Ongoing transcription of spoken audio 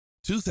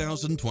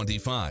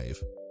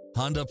2025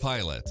 Honda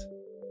Pilot.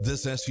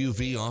 This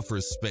SUV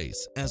offers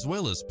space as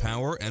well as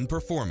power and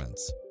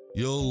performance.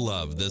 You'll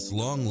love this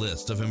long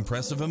list of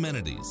impressive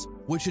amenities,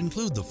 which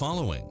include the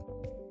following: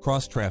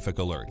 cross-traffic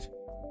alert,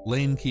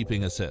 lane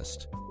keeping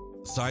assist,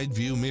 side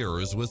view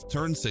mirrors with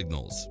turn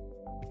signals,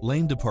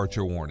 lane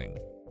departure warning,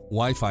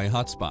 Wi-Fi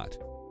hotspot,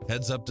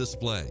 heads-up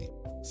display,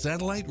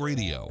 satellite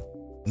radio,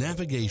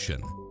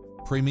 navigation,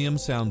 premium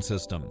sound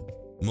system,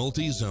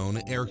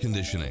 multi-zone air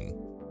conditioning,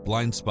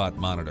 blind spot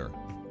monitor,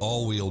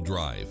 all-wheel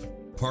drive,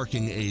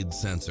 parking aid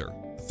sensor,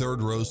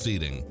 third-row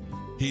seating,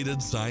 heated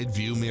side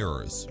view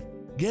mirrors.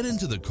 Get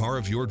into the car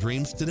of your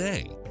dreams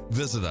today.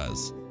 Visit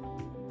us.